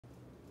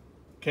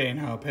Okay,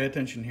 now pay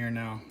attention here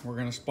now. We're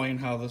gonna explain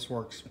how this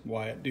works,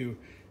 why it do.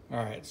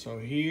 All right, so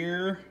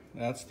here,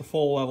 that's the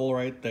full level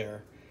right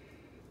there.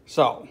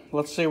 So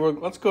let's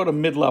go to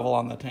mid-level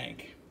on the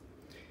tank,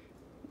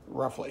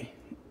 roughly.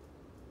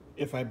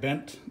 If I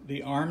bent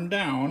the arm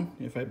down,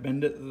 if I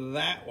bend it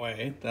that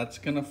way, that's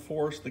gonna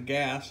force the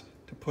gas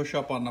to push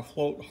up on the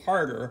float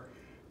harder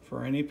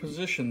for any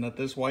position that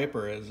this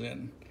wiper is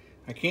in.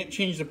 I can't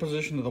change the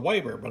position of the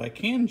wiper, but I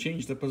can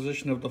change the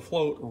position of the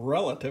float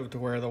relative to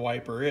where the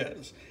wiper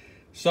is.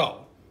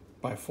 So,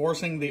 by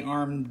forcing the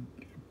arm,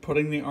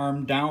 putting the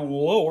arm down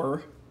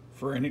lower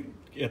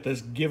at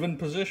this given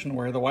position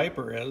where the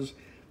wiper is,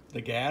 the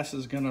gas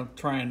is going to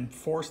try and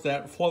force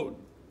that float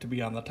to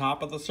be on the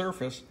top of the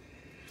surface.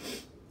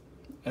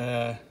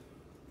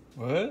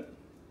 What?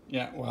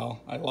 Yeah,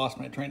 well, I lost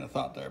my train of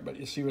thought there, but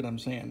you see what I'm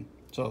saying.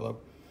 So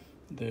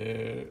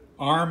the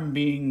arm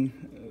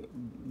being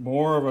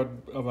more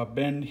of a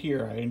bend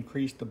here, I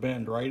increased the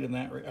bend right in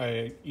that.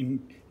 I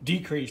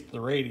decreased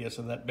the radius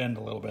of that bend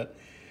a little bit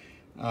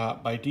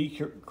by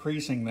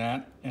decreasing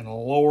that and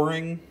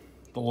lowering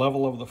the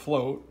level of the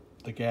float.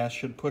 The gas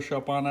should push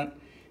up on it,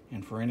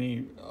 and for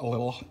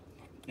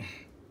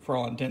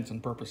all intents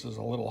and purposes,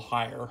 a little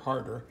higher,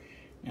 harder,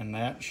 and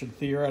that should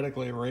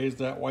theoretically raise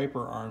that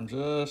wiper arm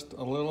just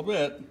a little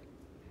bit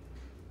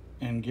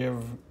and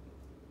give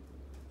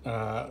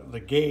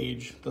the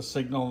gauge the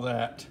signal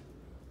that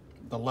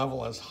the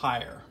level is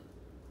higher.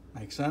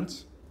 Make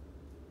sense?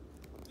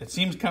 It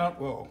seems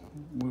whoa,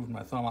 moved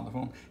my thumb on the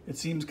phone. It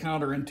seems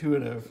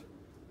counterintuitive.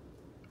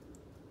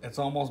 It's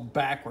almost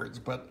backwards,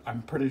 but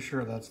I'm pretty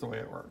sure that's the way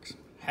it works.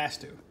 Has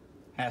to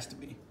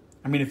be.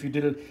 I mean, if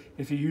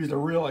you used a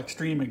real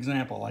extreme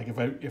example, like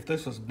if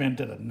this was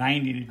bent at a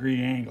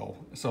 90-degree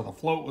angle, so the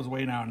float was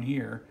way down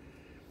here.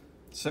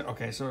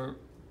 So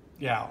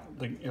yeah,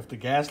 if the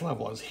gas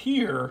level is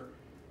here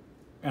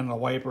and the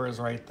wiper is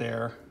right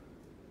there,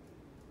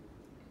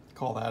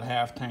 call that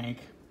half tank,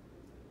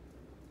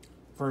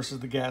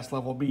 versus the gas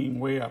level being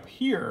way up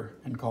here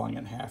and calling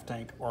it half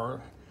tank,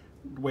 or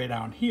way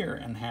down here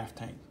and half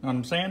tank. Know what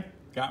I'm saying?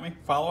 Got me?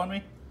 Following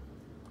me?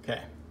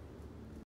 Okay.